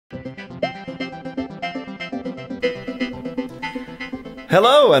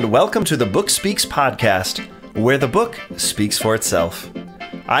Hello, and welcome to the Book Speaks podcast, where the book speaks for itself.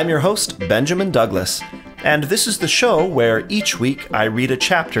 I'm your host, Benjamin Douglas, and this is the show where each week I read a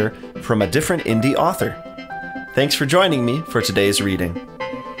chapter from a different indie author. Thanks for joining me for today's reading.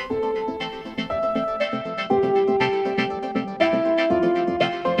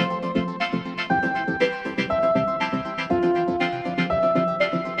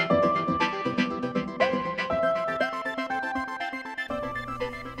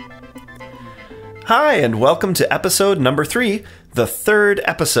 Hi, and welcome to episode number 3, the third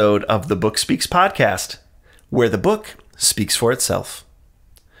episode of the Book Speaks podcast, where the book speaks for itself.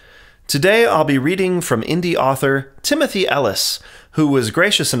 Today I'll be reading from indie author Timothy Ellis, who was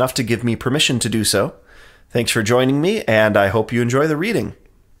gracious enough to give me permission to do so. Thanks for joining me, and I hope you enjoy the reading.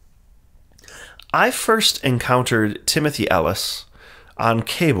 I first encountered Timothy Ellis on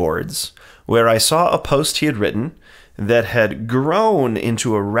Kboards, where I saw a post he had written that had grown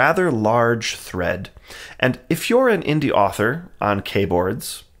into a rather large thread. And if you're an indie author on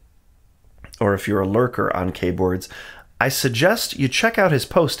Kboards, or if you're a lurker on Kboards, I suggest you check out his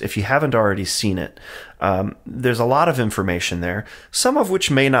post if you haven't already seen it. There's a lot of information there, some of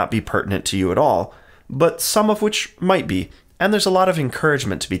which may not be pertinent to you at all, but some of which might be, and there's a lot of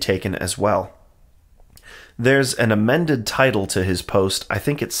encouragement to be taken as well. There's an amended title to his post. I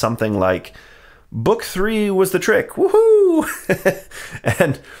think it's something like, Book 3 was the trick, woohoo!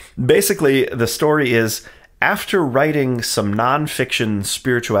 And basically, the story is, after writing some non-fiction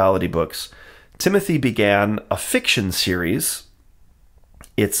spirituality books, Timothy began a fiction series.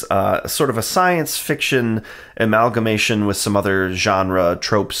 It's sort of a science fiction amalgamation with some other genre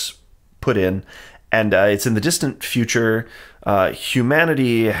tropes put in, and it's in the distant future.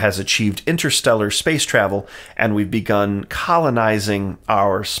 Humanity has achieved interstellar space travel, and we've begun colonizing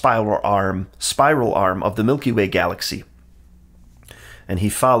our spiral arm of the Milky Way galaxy. And he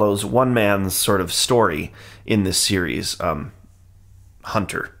follows one man's sort of story in this series, John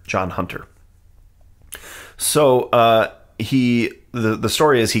Hunter. So the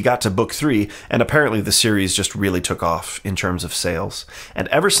story is he got to book 3, and apparently the series just really took off in terms of sales. And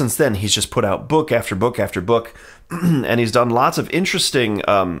ever since then, he's just put out book after book after book, and he's done lots of interesting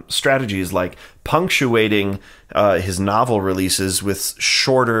strategies, like punctuating his novel releases with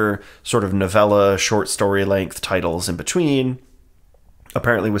shorter sort of novella, short story length titles in between,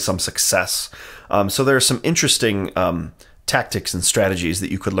 apparently with some success. So there are some interesting tactics and strategies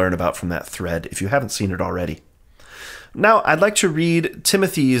that you could learn about from that thread if you haven't seen it already. Now, I'd like to read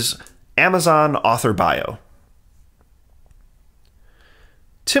Timothy's Amazon author bio.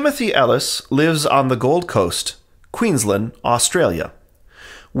 Timothy Ellis lives on the Gold Coast, Queensland, Australia,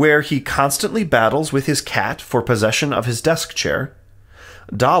 where he constantly battles with his cat for possession of his desk chair.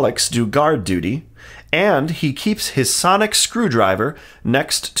 Daleks do guard duty, and he keeps his sonic screwdriver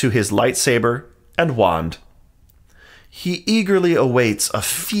next to his lightsaber and wand. He eagerly awaits a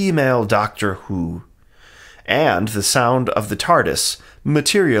female Doctor Who, and the sound of the TARDIS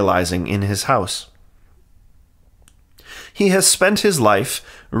materializing in his house. He has spent his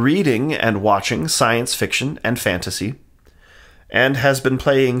life reading and watching science fiction and fantasy, and has been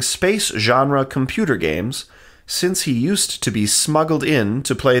playing space-genre computer games since he used to be smuggled in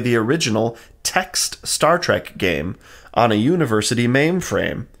to play the original text Star Trek game on a university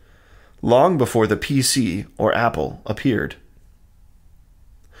mainframe, long before the PC or Apple appeared.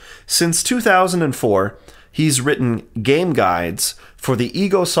 Since 2004, he's written game guides for the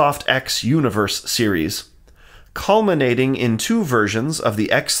EgoSoft X Universe series, culminating in 2 versions of the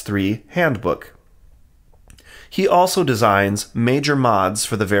X3 handbook. He also designs major mods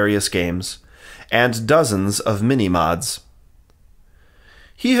for the various games, and dozens of mini-mods.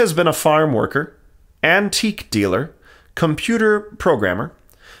 He has been a farm worker, antique dealer, computer programmer,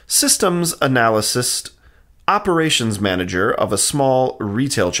 systems analyst, operations manager of a small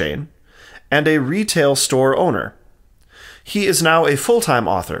retail chain, and a retail store owner. He is now a full-time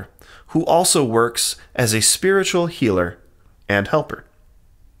author who also works as a spiritual healer and helper.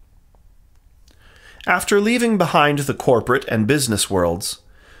 After leaving behind the corporate and business worlds,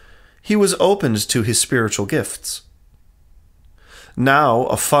 he was opened to his spiritual gifts. Now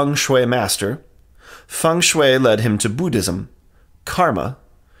a feng shui master, feng shui led him to Buddhism, karma,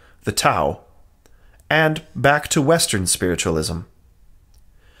 the Tao, and back to Western spiritualism.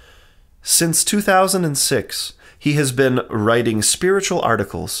 Since 2006, he has been writing spiritual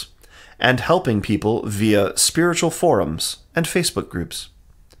articles and helping people via spiritual forums and Facebook groups.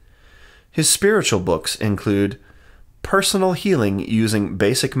 His spiritual books include Personal Healing Using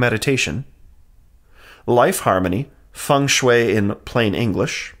Basic Meditation, Life Harmony, Feng Shui in Plain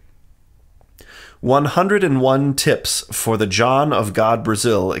English, 101 Tips for the John of God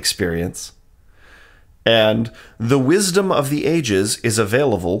Brazil Experience, and The Wisdom of the Ages is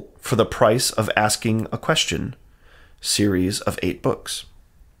available for the price of asking a question, series of 8 books.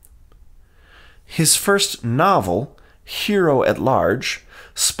 His first novel, Hero at Large,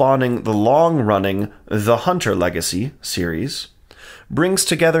 spawning the long-running The Hunter Legacy series, brings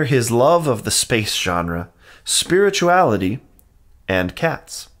together his love of the space genre, spirituality, and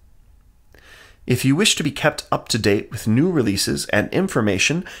cats. If you wish to be kept up to date with new releases and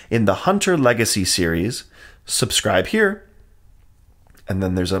information in the Hunter Legacy series, subscribe here, and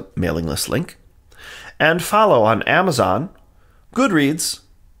then there's a mailing list link, and follow on Amazon, Goodreads,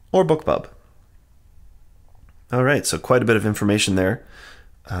 or BookBub. All right, so quite a bit of information there.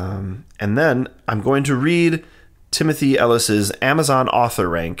 And then I'm going to read Timothy Ellis's Amazon author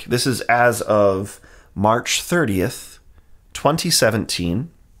rank. This is as of March 30th, 2017.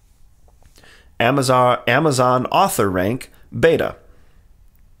 Amazon author rank beta.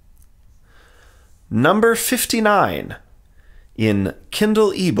 Number 59 in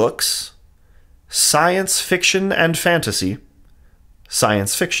Kindle eBooks, science fiction and fantasy,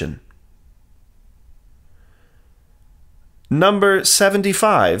 science fiction. Number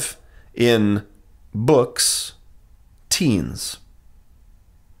 75 in books, teens.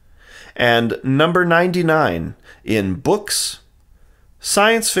 And number 99 in books,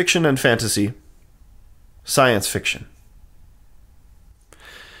 science fiction and fantasy, science fiction.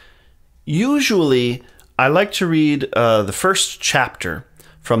 Usually, I like to read the first chapter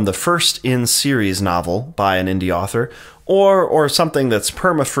from the first in-series novel by an indie author, or something that's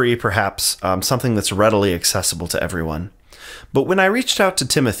perma-free, perhaps, something that's readily accessible to everyone. But when I reached out to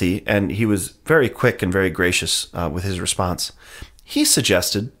Timothy, and he was very quick and very gracious with his response, he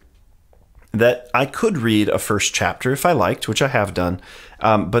suggested that I could read a first chapter if I liked, which I have done,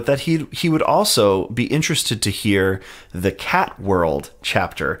 but that he would also be interested to hear the Cat World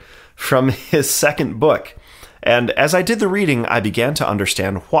chapter from his second book. And as I did the reading, I began to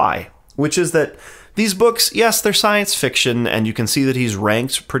understand why, which is that these books, yes, they're science fiction, and you can see that he's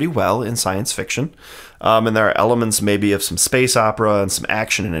ranked pretty well in science fiction. And there are elements maybe of some space opera and some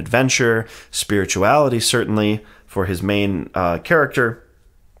action and adventure, spirituality certainly for his main character.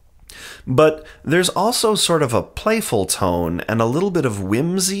 But there's also sort of a playful tone and a little bit of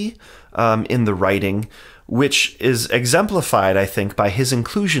whimsy in the writing, which is exemplified, I think, by his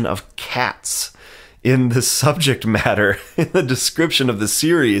inclusion of cats in the subject matter, in the description of the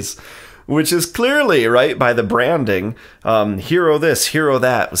series, which is clearly, right, by the branding, hero this, hero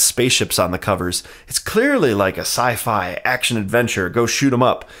that, with spaceships on the covers. It's clearly like a sci-fi action-adventure, go shoot 'em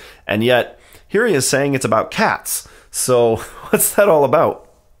up. And yet, here he is saying it's about cats. So what's that all about?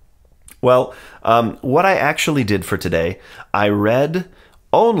 Well, what I actually did for today, I read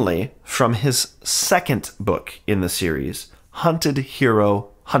only from his second book in the series, Hunted Hero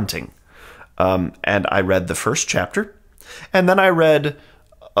Hunting. And I read the first chapter, and then I read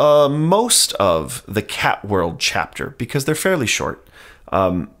most of the Cat World chapter, because they're fairly short.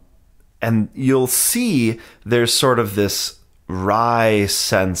 And you'll see there's sort of this wry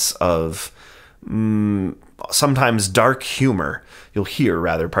sense of sometimes dark humor, you'll hear,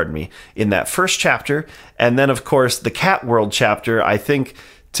 rather, pardon me, in that first chapter. And then, of course, the Cat World chapter, I think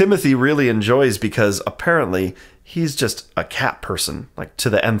Timothy really enjoys, because apparently he's just a cat person, like to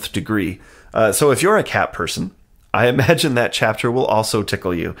the nth degree. So if you're a cat person, I imagine that chapter will also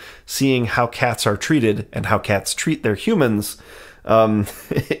tickle you, seeing how cats are treated and how cats treat their humans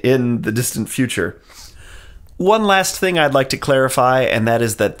in the distant future. One last thing I'd like to clarify, and that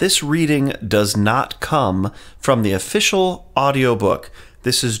is that this reading does not come from the official audiobook.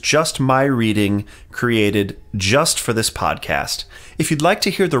 This is just my reading created just for this podcast. If you'd like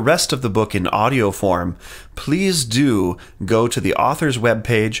to hear the rest of the book in audio form, please do go to the author's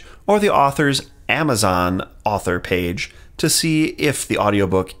webpage or the author's Amazon author page to see if the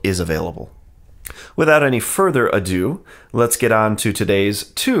audiobook is available. Without any further ado, let's get on to today's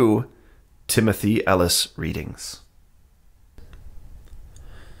 2 Timothy Ellis readings.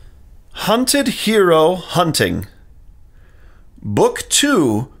 Hunted Hero Hunting, Book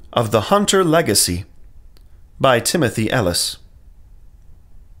 2 of the Hunter Legacy, by Timothy Ellis.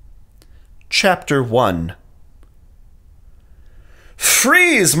 Chapter 1.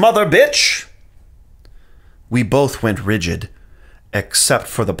 Freeze, mother bitch! We both went rigid, except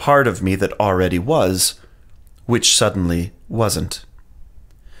for the part of me that already was, which suddenly wasn't.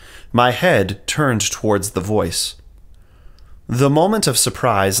 My head turned towards the voice. The moment of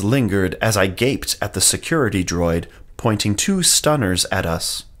surprise lingered as I gaped at the security droid pointing 2 stunners at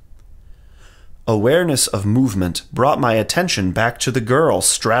us. Awareness of movement brought my attention back to the girl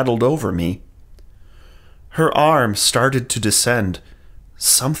straddled over me. Her arm started to descend,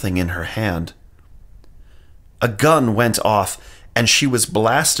 something in her hand. A gun went off, and she was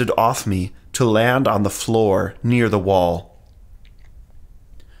blasted off me to land on the floor near the wall.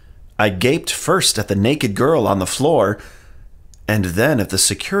 I gaped first at the naked girl on the floor, and then at the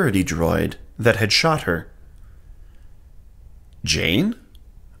security droid that had shot her. "Jane?"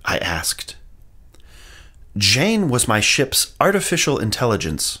 I asked. Jane was my ship's artificial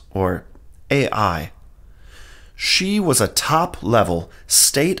intelligence, or AI. She was a top-level,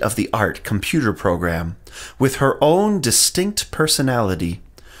 state-of-the-art computer program with her own distinct personality,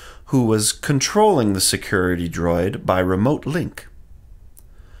 who was controlling the security droid by remote link.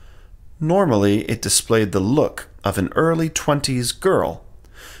 Normally, it displayed the look of an early 20s girl,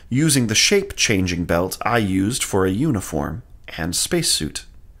 using the shape-changing belt I used for a uniform and spacesuit.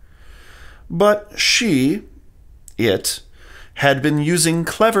 But it, had been using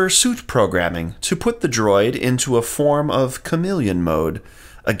clever suit programming to put the droid into a form of chameleon mode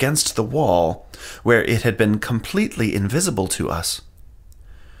against the wall, where it had been completely invisible to us.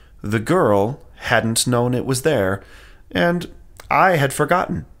 The girl hadn't known it was there, and I had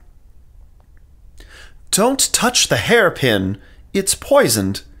forgotten. "Don't touch the hairpin. It's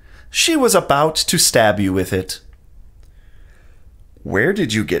poisoned. She was about to stab you with it." "Where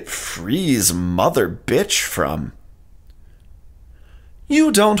did you get Free's mother bitch from?"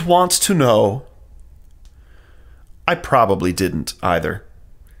 "You don't want to know." I probably didn't either.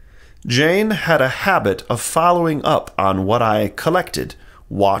 Jane had a habit of following up on what I collected,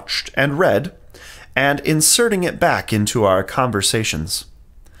 watched, and read, and inserting it back into our conversations.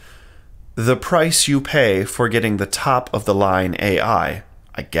 The price you pay for getting the top-of-the-line AI,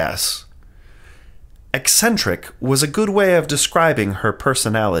 I guess. Eccentric was a good way of describing her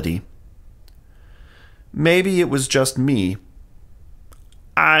personality. Maybe it was just me.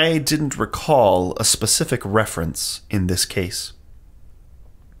 I didn't recall a specific reference in this case.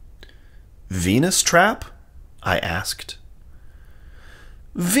 "Venus trap?" I asked.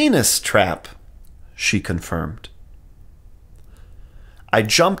 "Venus trap," she confirmed. I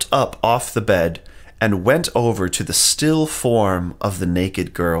jumped up off the bed and went over to the still form of the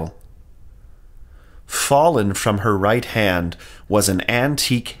naked girl. Fallen from her right hand was an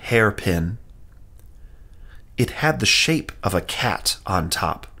antique hairpin. It had the shape of a cat on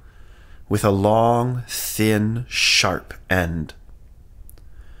top, with a long, thin, sharp end.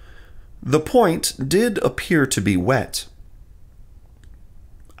 The point did appear to be wet.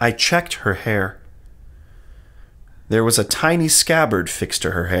 I checked her hair. There was a tiny scabbard fixed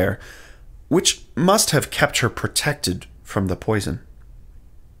to her hair, which must have kept her protected from the poison.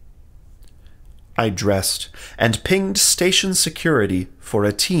 I dressed and pinged station security for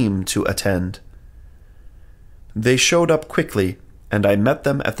a team to attend. They showed up quickly, and I met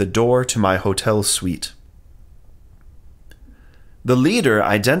them at the door to my hotel suite. The leader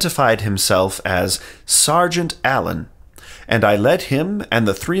identified himself as Sergeant Allen, and I led him and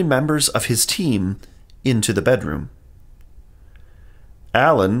the 3 members of his team into the bedroom.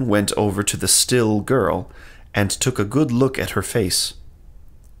 Allen went over to the still girl and took a good look at her face.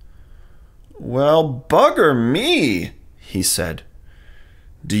 "Well, bugger me," he said.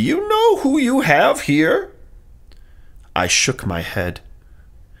 "Do you know who you have here?" I shook my head.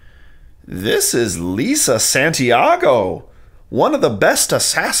 "This is Lisa Santiago, one of the best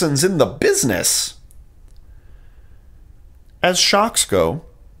assassins in the business." As shocks go,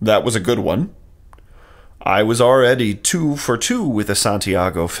 that was a good one. I was already 2 for 2 with the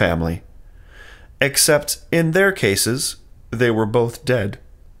Santiago family, except in their cases, they were both dead.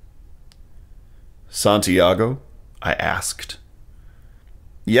 "Santiago?" I asked.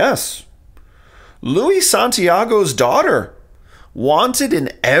 "Yes. Louis Santiago's daughter. Wanted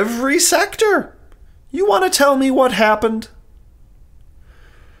in every sector. You want to tell me what happened?"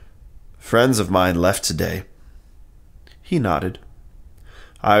 "Friends of mine left today." He nodded.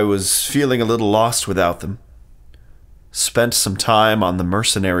 "I was feeling a little lost without them. Spent some time on the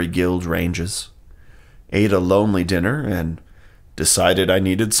Mercenary Guild ranges. Ate a lonely dinner and decided I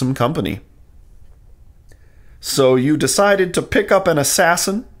needed some company." "So you decided to pick up an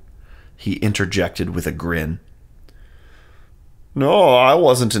assassin?" he interjected with a grin. "No, I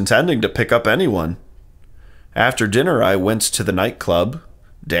wasn't intending to pick up anyone. After dinner I went to the nightclub,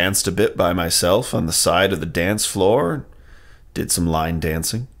 danced a bit by myself on the side of the dance floor, did some line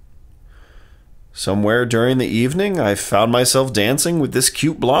dancing. Somewhere during the evening I found myself dancing with this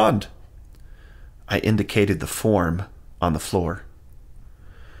cute blonde." I indicated the form on the floor.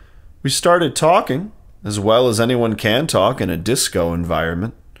 "We started talking, as well as anyone can talk in a disco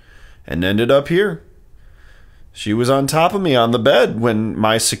environment, and ended up here. She was on top of me on the bed when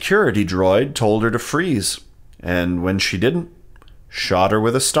my security droid told her to freeze, and when she didn't, shot her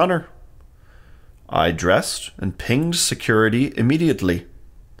with a stunner. I dressed and pinged security immediately.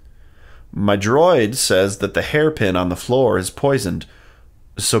 My droid says that the hairpin on the floor is poisoned,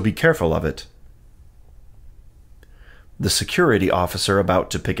 so be careful of it. The security officer about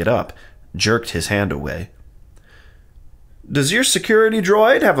to pick it up jerked his hand away. "Does your security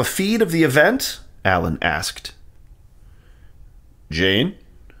droid have a feed of the event?" Alan asked. "Jane?"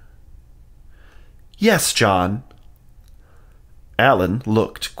 "Yes, John." Alan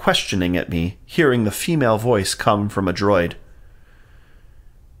looked questioning at me, hearing the female voice come from a droid.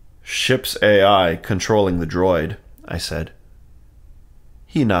 "Ship's AI controlling the droid," I said.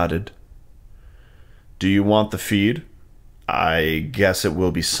 He nodded. "Do you want the feed? I guess it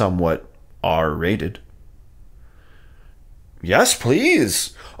will be somewhat R-rated." "Yes,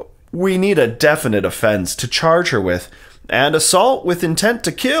 please. We need a definite offense to charge her with, and assault with intent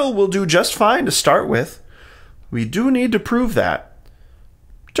to kill will do just fine to start with. We do need to prove that.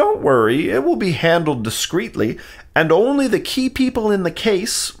 Don't worry, it will be handled discreetly, and only the key people in the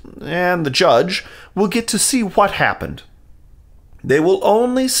case, and the judge, will get to see what happened. They will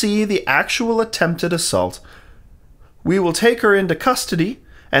only see the actual attempted assault. We will take her into custody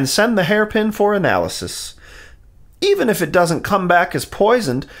and send the hairpin for analysis. Even if it doesn't come back as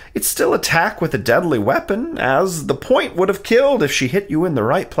poisoned, it's still attack with a deadly weapon, as the point would have killed if she hit you in the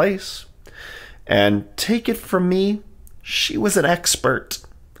right place. And take it from me, she was an expert.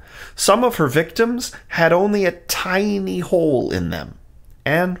 Some of her victims had only a tiny hole in them,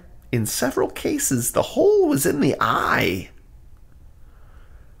 and in several cases the hole was in the eye."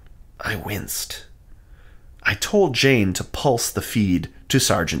 I winced. I told Jane to pulse the feed to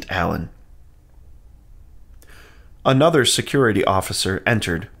Sergeant Allen. Another security officer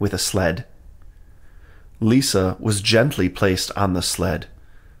entered with a sled. Lisa was gently placed on the sled,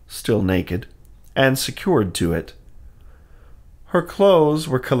 still naked, and secured to it. Her clothes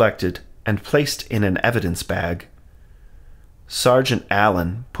were collected and placed in an evidence bag. Sergeant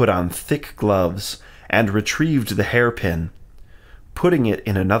Allen put on thick gloves and retrieved the hairpin, putting it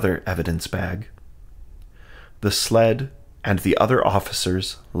in another evidence bag. The sled and the other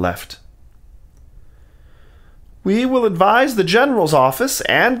officers left. "We will advise the General's office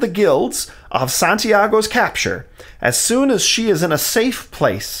and the guilds of Santiago's capture as soon as she is in a safe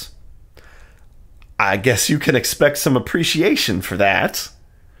place." "I guess you can expect some appreciation for that."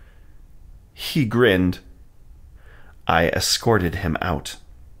 He grinned. I escorted him out.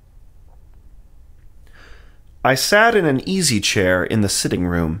 I sat in an easy chair in the sitting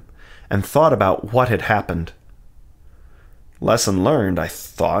room and thought about what had happened. Lesson learned, I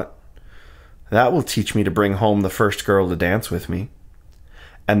thought. That will teach me to bring home the first girl to dance with me,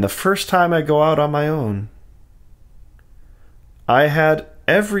 and the first time I go out on my own. I had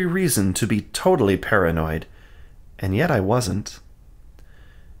every reason to be totally paranoid, and yet I wasn't.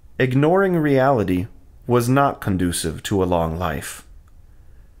 Ignoring reality was not conducive to a long life.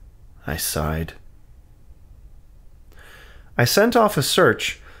 I sighed. I sent off a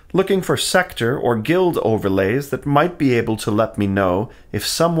search, looking for sector or guild overlays that might be able to let me know if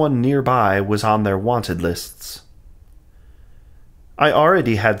someone nearby was on their wanted lists. I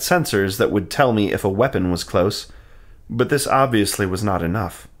already had sensors that would tell me if a weapon was close, but this obviously was not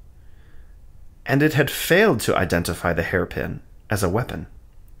enough. And it had failed to identify the hairpin as a weapon.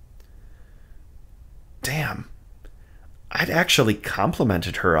 Damn. I'd actually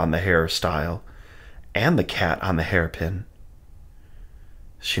complimented her on the hairstyle, and the cat on the hairpin.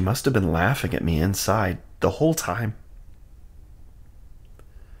 She must have been laughing at me inside the whole time.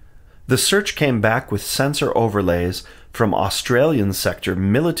 The search came back with sensor overlays from Australian sector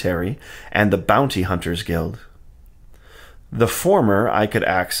military and the Bounty Hunters Guild. The former I could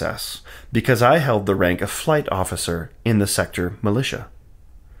access because I held the rank of flight officer in the sector militia.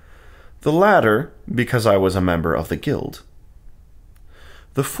 The latter because I was a member of the guild.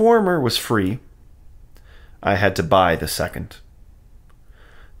 The former was free. I had to buy the second.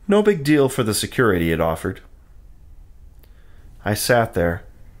 No big deal for the security it offered. I sat there,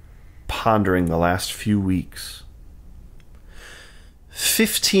 pondering the last few weeks.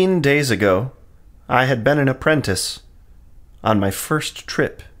 15 days ago, I had been an apprentice on my first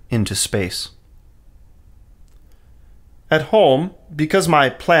trip into space. At home, because my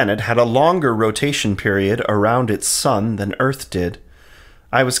planet had a longer rotation period around its sun than Earth did,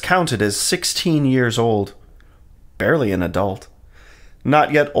 I was counted as 16 years old, barely an adult,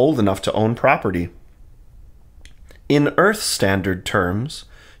 not yet old enough to own property. In Earth standard terms,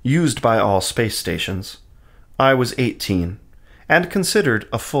 used by all space stations, I was 18 and considered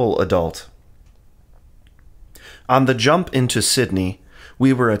a full adult. On the jump into Sydney,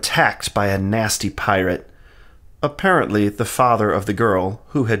 we were attacked by a nasty pirate, apparently the father of the girl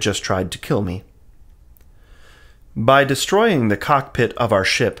who had just tried to kill me. By destroying the cockpit of our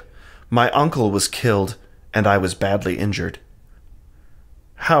ship, my uncle was killed and I was badly injured.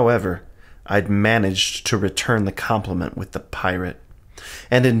 However, I'd managed to return the compliment with the pirate,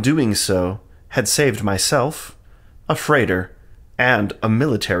 and in doing so, had saved myself, a freighter, and a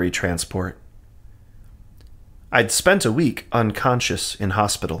military transport. I'd spent a week unconscious in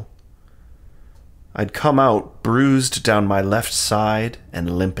hospital. I'd come out bruised down my left side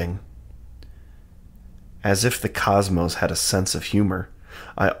and limping. As if the cosmos had a sense of humor,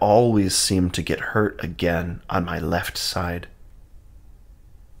 I always seemed to get hurt again on my left side.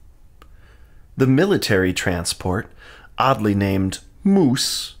 The military transport, oddly named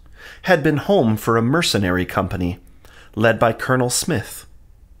Moose, had been home for a mercenary company, led by Colonel Smith.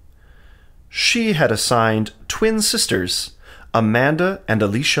 She had assigned twin sisters, Amanda and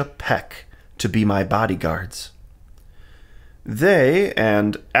Alicia Peck, to be my bodyguards. They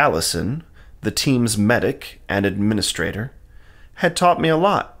and Allison, the team's medic and administrator, had taught me a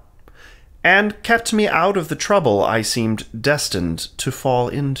lot, and kept me out of the trouble I seemed destined to fall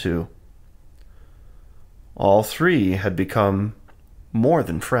into. All three had become more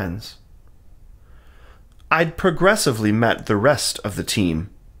than friends. I'd progressively met the rest of the team.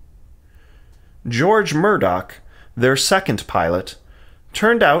 George Murdoch, their second pilot,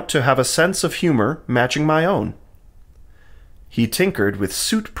 turned out to have a sense of humor matching my own. He tinkered with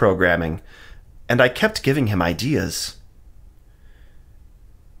suit programming, and I kept giving him ideas.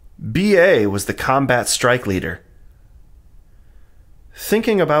 B.A. was the combat strike leader.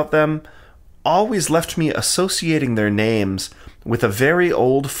 Thinking about them always left me associating their names with a very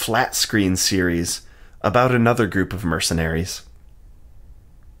old flat-screen series about another group of mercenaries.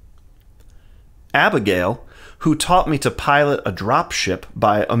 Abigail, who taught me to pilot a dropship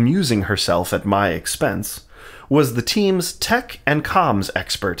by amusing herself at my expense, was the team's tech and comms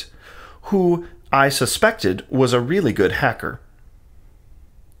expert, who I suspected was a really good hacker.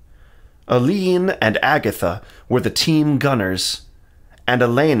 Aline and Agatha were the team gunners, and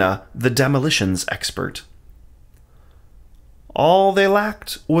Elena the demolitions expert. All they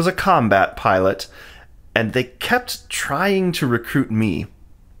lacked was a combat pilot, and they kept trying to recruit me.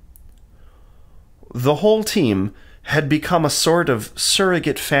 The whole team had become a sort of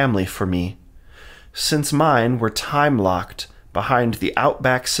surrogate family for me, since mine were time-locked behind the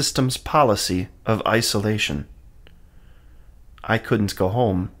Outback Systems policy of isolation. I couldn't go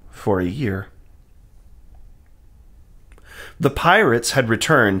home for a year. The pirates had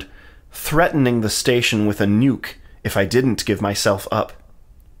returned, threatening the station with a nuke if I didn't give myself up.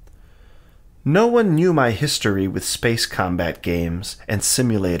 No one knew my history with space combat games and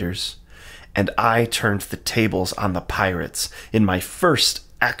simulators, and I turned the tables on the pirates in my first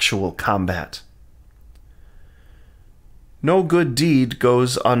actual combat. No good deed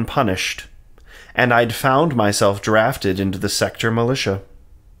goes unpunished, and I'd found myself drafted into the sector militia.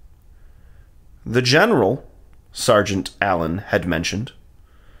 The general, Sergeant Allen had mentioned,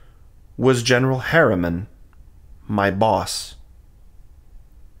 was General Harriman, my boss.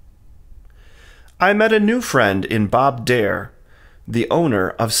 I met a new friend in Bob Dare, the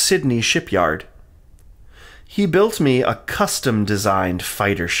owner of Sydney Shipyard. He built me a custom-designed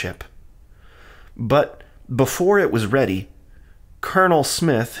fighter ship. But before it was ready, Colonel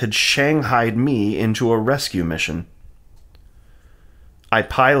Smith had shanghaied me into a rescue mission. I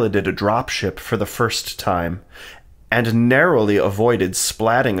piloted a dropship for the first time, and narrowly avoided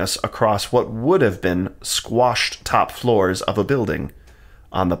splatting us across what would have been squashed top floors of a building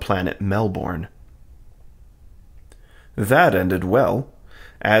on the planet Melbourne. That ended well,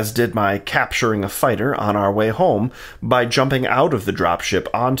 as did my capturing a fighter on our way home by jumping out of the dropship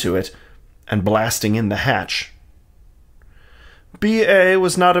onto it and blasting in the hatch. B.A.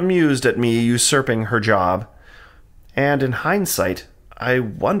 was not amused at me usurping her job, and in hindsight, I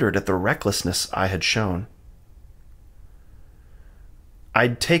wondered at the recklessness I had shown.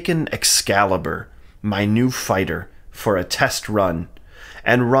 I'd taken Excalibur, my new fighter, for a test run,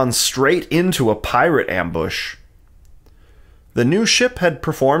 and run straight into a pirate ambush. The new ship had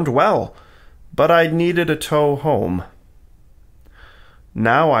performed well, but I'd needed a tow home.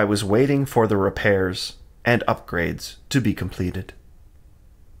 Now I was waiting for the repairs and upgrades to be completed.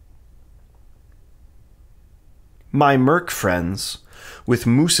 My Merc friends, with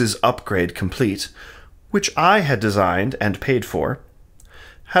Moose's upgrade complete, which I had designed and paid for,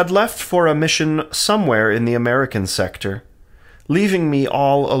 had left for a mission somewhere in the American sector, leaving me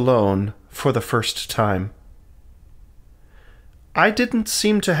all alone for the first time. I didn't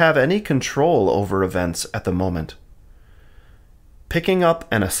seem to have any control over events at the moment. Picking up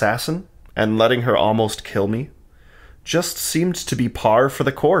an assassin and letting her almost kill me just seemed to be par for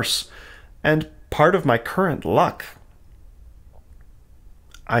the course, and part of my current luck.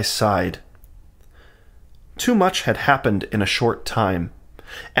 I sighed. Too much had happened in a short time,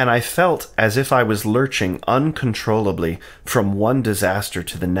 and I felt as if I was lurching uncontrollably from one disaster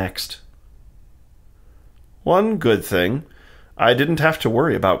to the next. One good thing, I didn't have to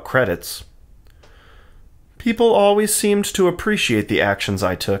worry about credits. People always seemed to appreciate the actions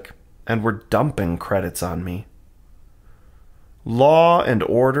I took, and were dumping credits on me. Law and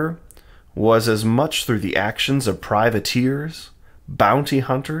order was as much through the actions of privateers, bounty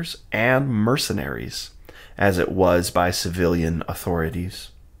hunters, and mercenaries as it was by civilian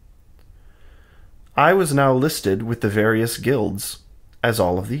authorities. I was now listed with the various guilds as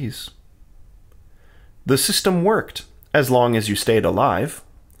all of these. The system worked as long as you stayed alive.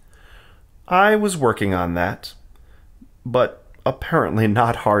 I was working on that, but apparently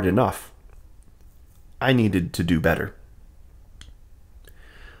not hard enough. I needed to do better.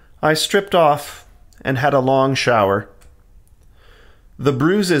 I stripped off and had a long shower. The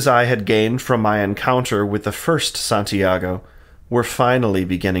bruises I had gained from my encounter with the first Santiago were finally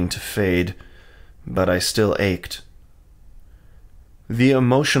beginning to fade, but I still ached. The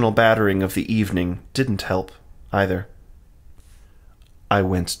emotional battering of the evening didn't help, either. I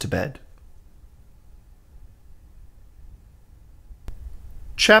went to bed.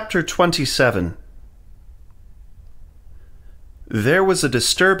 Chapter 27. There was a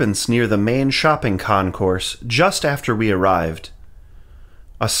disturbance near the main shopping concourse just after we arrived.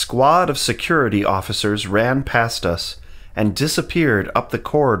 A squad of security officers ran past us and disappeared up the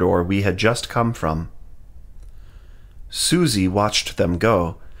corridor we had just come from. Susie watched them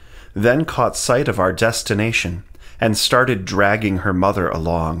go, then caught sight of our destination and started dragging her mother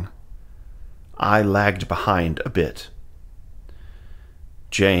along. I lagged behind a bit.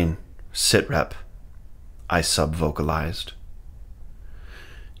 "Jane, sit rep," I sub-vocalized.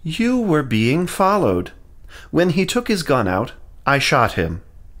 "You were being followed. When he took his gun out, I shot him.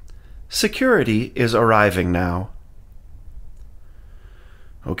 Security is arriving now."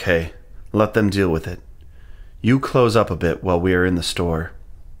 "Okay, let them deal with it. You close up a bit while we are in the store."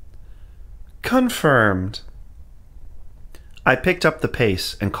 "Confirmed." I picked up the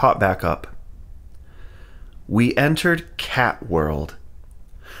pace and caught back up. We entered Cat World.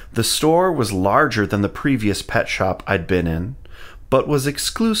 The store was larger than the previous pet shop I'd been in, but was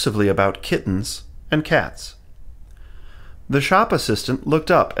exclusively about kittens and cats. The shop assistant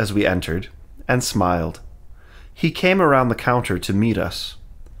looked up as we entered and smiled. He came around the counter to meet us.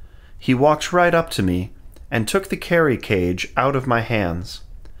 He walked right up to me and took the carry cage out of my hands.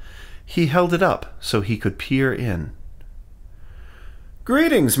 He held it up so he could peer in.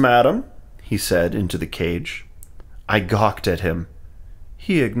 "Greetings, madam," he said into the cage. I gawked at him.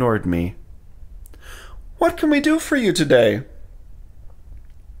 He ignored me. "What can we do for you today?"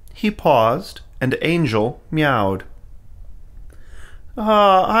 He paused, and Angel meowed.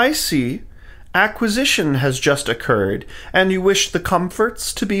 I see. Acquisition has just occurred, and you wish the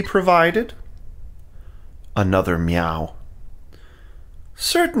comforts to be provided?" Another meow.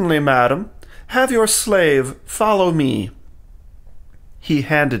 "Certainly, madam. Have your slave follow me." He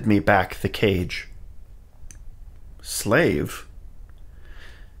handed me back the cage. "Slave?"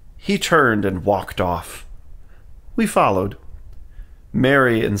 He turned and walked off. We followed.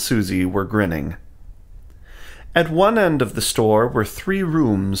 Mary and Susie were grinning. At one end of the store were 3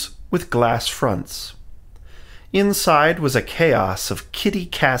 rooms with glass fronts. Inside was a chaos of kitty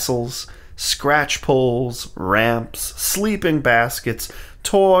castles, scratch poles, ramps, sleeping baskets,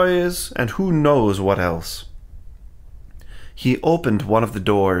 toys, and who knows what else. He opened one of the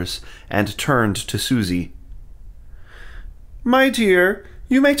doors and turned to Susie. "My dear,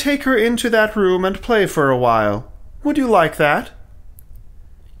 you may take her into that room and play for a while. Would you like that?"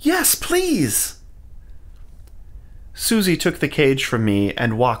 "Yes, please!" Susie took the cage from me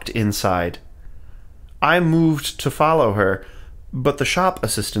and walked inside. I moved to follow her, but the shop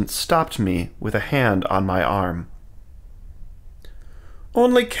assistant stopped me with a hand on my arm.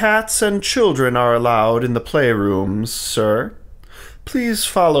 "Only cats and children are allowed in the playrooms, sir. Please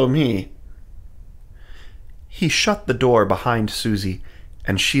follow me." He shut the door behind Susie,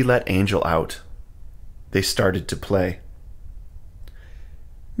 and she let Angel out. They started to play.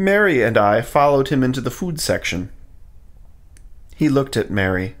 Mary and I followed him into the food section. He looked at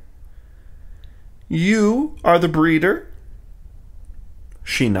Mary. "You are the breeder?"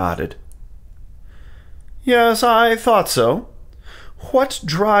 She nodded. "Yes, I thought so. What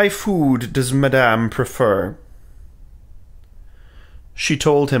dry food does Madame prefer?" She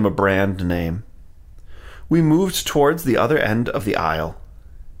told him a brand name. We moved towards the other end of the aisle.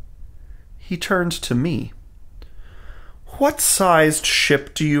 He turned to me. "What sized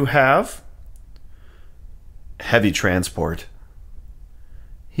ship do you have?" "Heavy transport."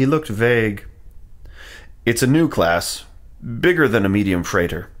 He looked vague. "It's a new class, bigger than a medium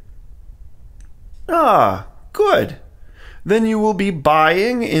freighter." "Ah, good. Then you will be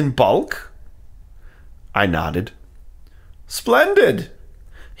buying in bulk?" I nodded. "Splendid!"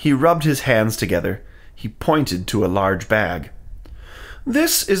 He rubbed his hands together. He pointed to a large bag.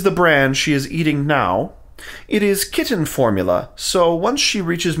 "This is the brand she is eating now. It is kitten formula, so once she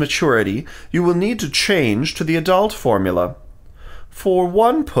reaches maturity, you will need to change to the adult formula. For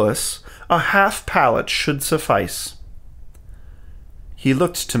one puss, a half pallet should suffice." He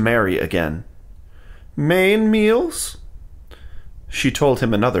looked to Mary again. "Main meals?" She told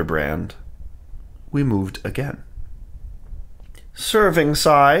him another brand. We moved again. "Serving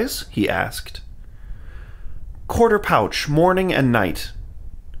size?" he asked. "Quarter pouch, morning and night."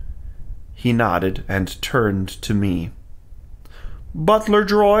 He nodded and turned to me. "Butler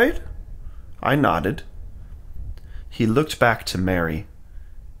droid?" I nodded. He looked back to Mary.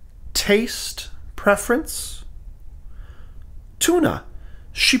 "Taste? Preference?" "Tuna.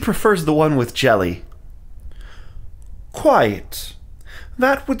 She prefers the one with jelly." "Quite.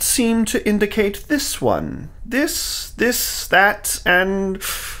 That would seem to indicate this one. This, that, and...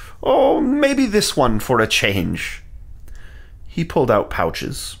 oh, maybe this one for a change." He pulled out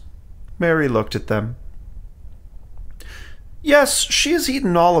pouches. Mary looked at them. "Yes, she has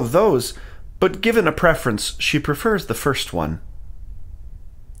eaten all of those, but given a preference, she prefers the first one."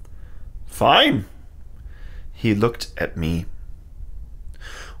 "Fine." He looked at me.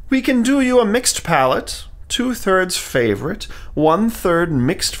 "We can do you a mixed palette, 2/3 favorite, 1/3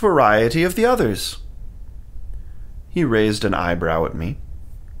 mixed variety of the others." He raised an eyebrow at me.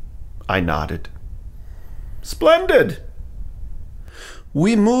 I nodded. "Splendid."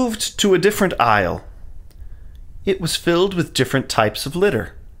 We moved to a different aisle. It was filled with different types of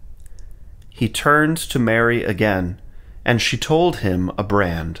litter. He turned to Mary again, and she told him a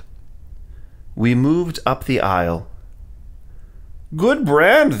brand. We moved up the aisle. "Good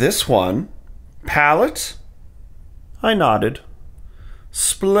brand, this one. Palette?" I nodded.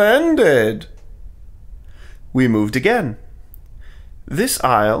 "Splendid." We moved again. This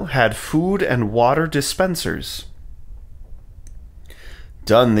aisle had food and water dispensers.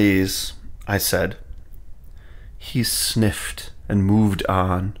 "Done these," I said. He sniffed and moved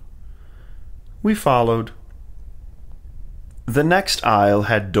on. We followed. The next aisle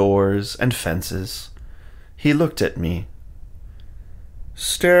had doors and fences. He looked at me.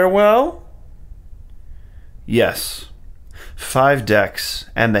 "Stairwell?" "Yes. 5 decks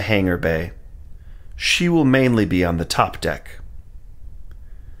and the hangar bay. She will mainly be on the top deck."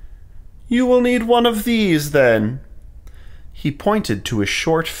 "You will need one of these, then." He pointed to a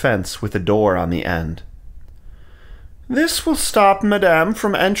short fence with a door on the end. "This will stop Madame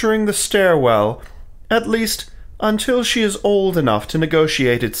from entering the stairwell, at least until she is old enough to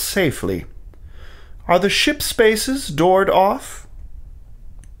negotiate it safely. Are the ship spaces doored off?"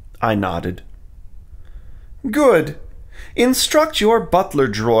 I nodded. "Good. Instruct your butler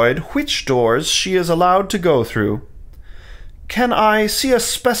droid which doors she is allowed to go through. Can I see a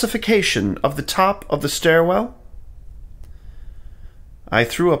specification of the top of the stairwell?" I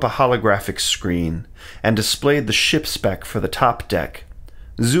threw up a holographic screen and displayed the ship spec for the top deck,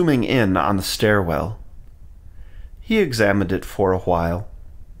 zooming in on the stairwell. He examined it for a while.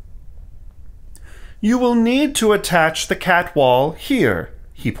 "You will need to attach the catwall here,"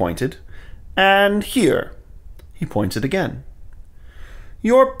 he pointed, "and here." He pointed again.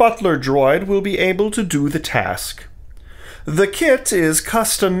 "Your butler droid will be able to do the task. The kit is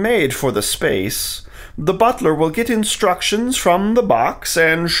custom-made for the space. The butler will get instructions from the box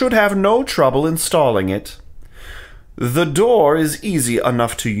and should have no trouble installing it. The door is easy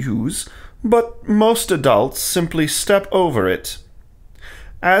enough to use, but most adults simply step over it.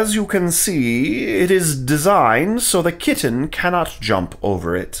 As you can see, it is designed so the kitten cannot jump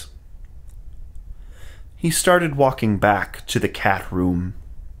over it." He started walking back to the cat room.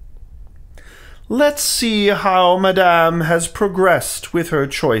 "Let's see how Madame has progressed with her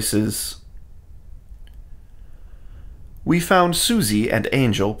choices." We found Susie and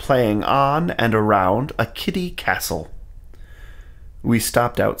Angel playing on and around a kitty castle. We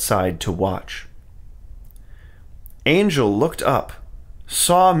stopped outside to watch. Angel looked up,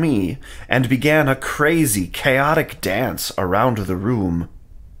 saw me, and began a crazy, chaotic dance around the room.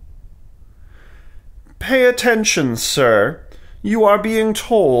 "Pay attention, sir. You are being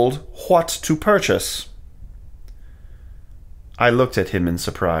told what to purchase." I looked at him in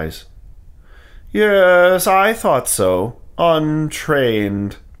surprise. Yes, I thought so.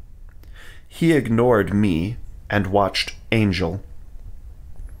 Untrained. He ignored me and watched Angel.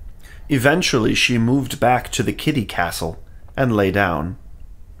 Eventually, she moved back to the kitty castle and lay down.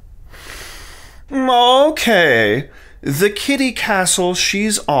 Okay, the kitty castle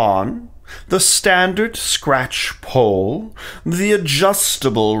she's on, the standard scratch pole, the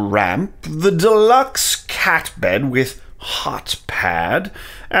adjustable ramp, the deluxe cat bed with hot pad,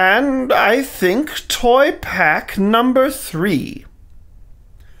 and I think toy pack number 3.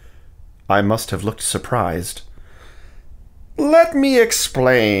 I must have looked surprised. Let me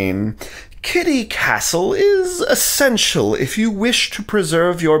explain. Kitty Castle is essential if you wish to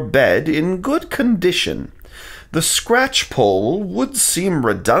preserve your bed in good condition. The scratch pole would seem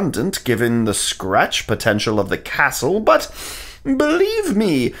redundant given the scratch potential of the castle, but believe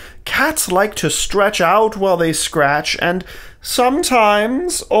me, cats like to stretch out while they scratch, and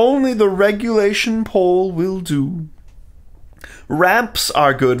sometimes only the regulation pole will do. Ramps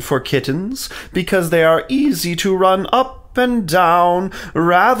are good for kittens because they are easy to run up and down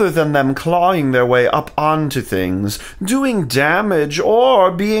rather than them clawing their way up onto things, doing damage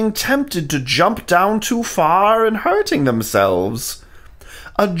or being tempted to jump down too far and hurting themselves.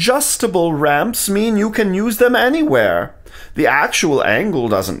 Adjustable ramps mean you can use them anywhere. The actual angle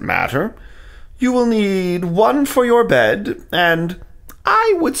doesn't matter. You will need one for your bed, and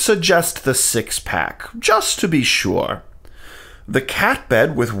I would suggest the 6-pack, just to be sure. The cat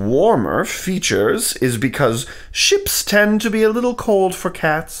bed with warmer features is because ships tend to be a little cold for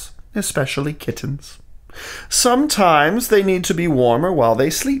cats, especially kittens. Sometimes they need to be warmer while they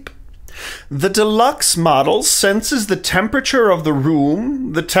sleep. The deluxe model senses the temperature of the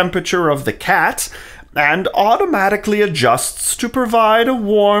room, the temperature of the cat, and automatically adjusts to provide a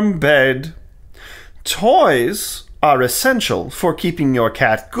warm bed. Toys are essential for keeping your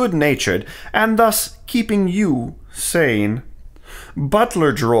cat good-natured and thus keeping you sane.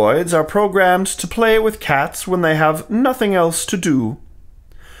 Butler droids are programmed to play with cats when they have nothing else to do.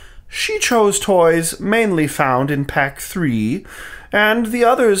 She chose toys mainly found in Pack 3, and the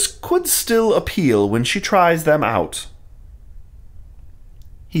others could still appeal when she tries them out.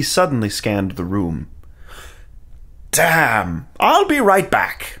 He suddenly scanned the room. Damn! I'll be right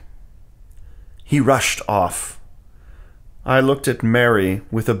back! He rushed off. I looked at Mary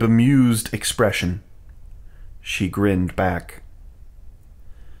with a bemused expression. She grinned back.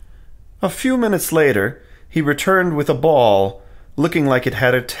 A few minutes later, he returned with a ball, looking like it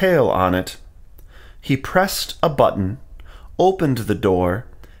had a tail on it. He pressed a button, opened the door,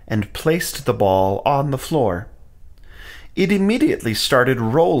 and placed the ball on the floor. It immediately started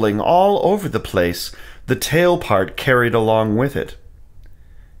rolling all over the place, the tail part carried along with it.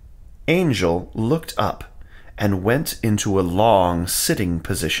 Angel looked up and went into a long sitting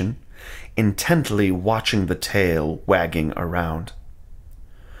position, intently watching the tail wagging around.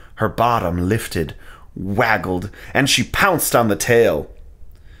 Her bottom lifted, waggled, and she pounced on the tail.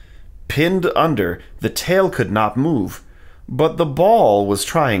 Pinned under, the tail could not move, but the ball was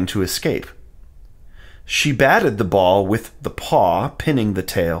trying to escape. She batted the ball with the paw pinning the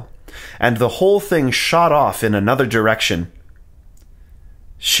tail, and the whole thing shot off in another direction.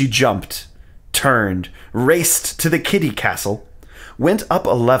 She jumped, turned, raced to the kitty castle, went up a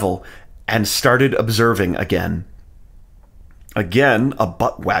level, and started observing again. Again a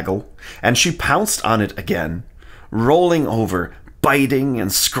butt waggle, and she pounced on it again, rolling over, biting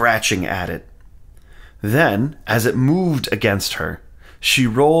and scratching at it. Then, as it moved against her, she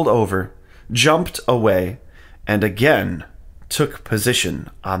rolled over, jumped away, and again took position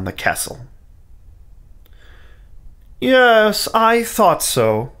on the castle. Yes, I thought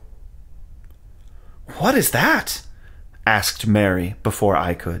so. What is that? Asked Mary before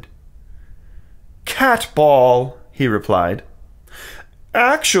I could. Cat ball, he replied.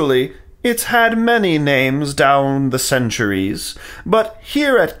 Actually, it's had many names down the centuries, but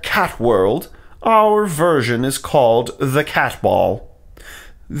here at Cat World, our version is called the Cat Ball.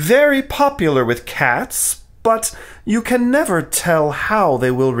 Very popular with cats, but you can never tell how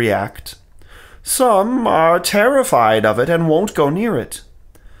they will react. Some are terrified of it and won't go near it.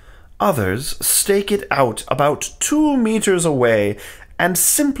 Others stake it out about 2 meters away and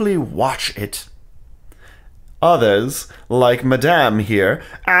simply watch it. Others, like Madame here,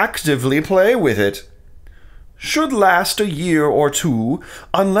 actively play with it. Should last a year or 2,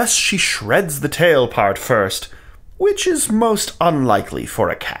 unless she shreds the tail part first, which is most unlikely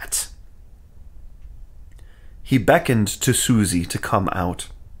for a cat. He beckoned to Susie to come out.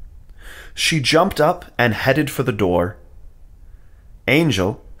 She jumped up and headed for the door.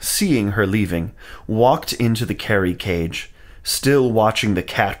 Angel, seeing her leaving, walked into the carry cage, still watching the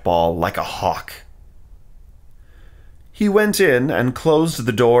cat ball like a hawk. He went in and closed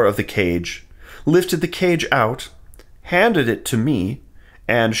the door of the cage, lifted the cage out, handed it to me,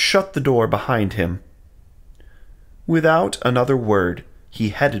 and shut the door behind him. Without another word, he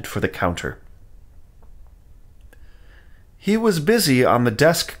headed for the counter. He was busy on the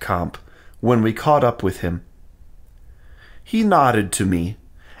desk comp when we caught up with him. He nodded to me,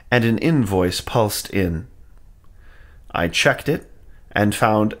 and an invoice pulsed in. I checked it and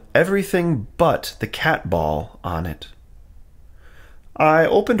found everything but the cat ball on it. I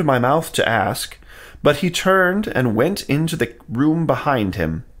opened my mouth to ask, but he turned and went into the room behind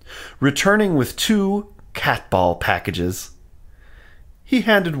him, returning with 2 cat ball packages. He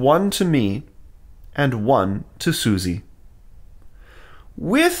handed one to me and one to Susie.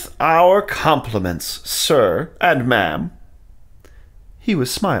 "With our compliments, sir and ma'am." He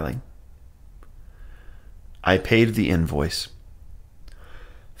was smiling. I paid the invoice.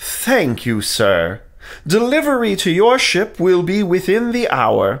 "Thank you, sir. Delivery to your ship will be within the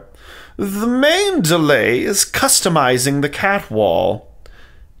hour. The main delay is customizing the cat wall."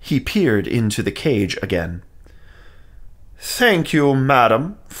 He peered into the cage again. "Thank you,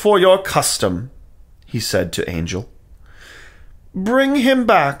 madam, for your custom," he said to Angel. "Bring him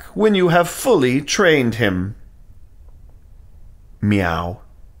back when you have fully trained him." Meow.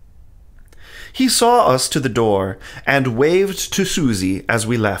 He saw us to the door and waved to Susie as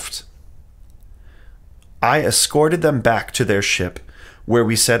we left. I escorted them back to their ship, where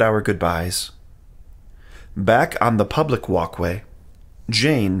we said our goodbyes. Back on the public walkway,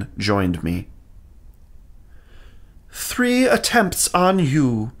 Jane joined me. "3 attempts on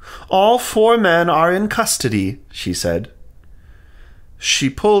you. All 4 men are in custody," she said. She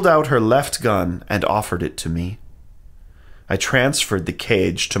pulled out her left gun and offered it to me. I transferred the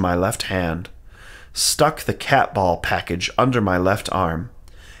cage to my left hand, stuck the cat ball package under my left arm,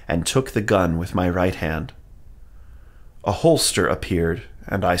 and took the gun with my right hand. A holster appeared,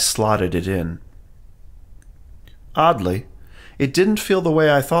 and I slotted it in. Oddly, it didn't feel the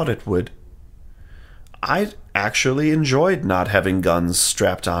way I thought it would. I actually enjoyed not having guns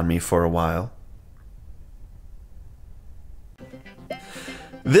strapped on me for a while.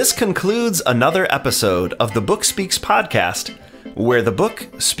 This concludes another episode of the Book Speaks podcast, where the book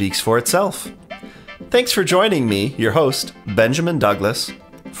speaks for itself. Thanks for joining me, your host, Benjamin Douglas,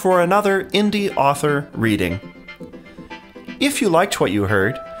 for another indie author reading. If you liked what you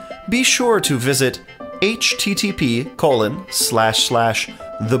heard, be sure to visit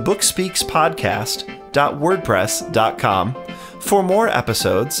http://thebookspeakspodcast.wordpress.com for more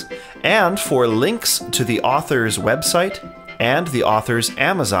episodes and for links to the author's website and the author's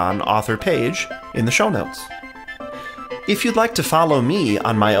Amazon author page in the show notes. If you'd like to follow me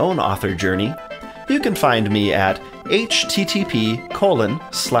on my own author journey, you can find me at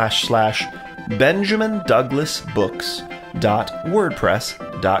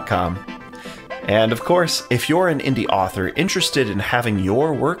http://benjamindouglasbooks.wordpress.com. And of course, if you're an indie author interested in having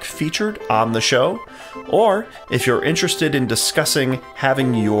your work featured on the show, or if you're interested in discussing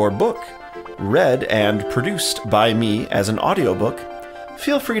having your book read and produced by me as an audiobook,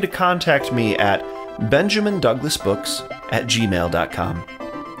 feel free to contact me at benjamindouglasbooks@gmail.com.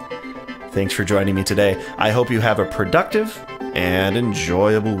 Thanks for joining me today. I hope you have a productive and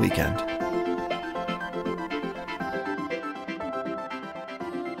enjoyable weekend.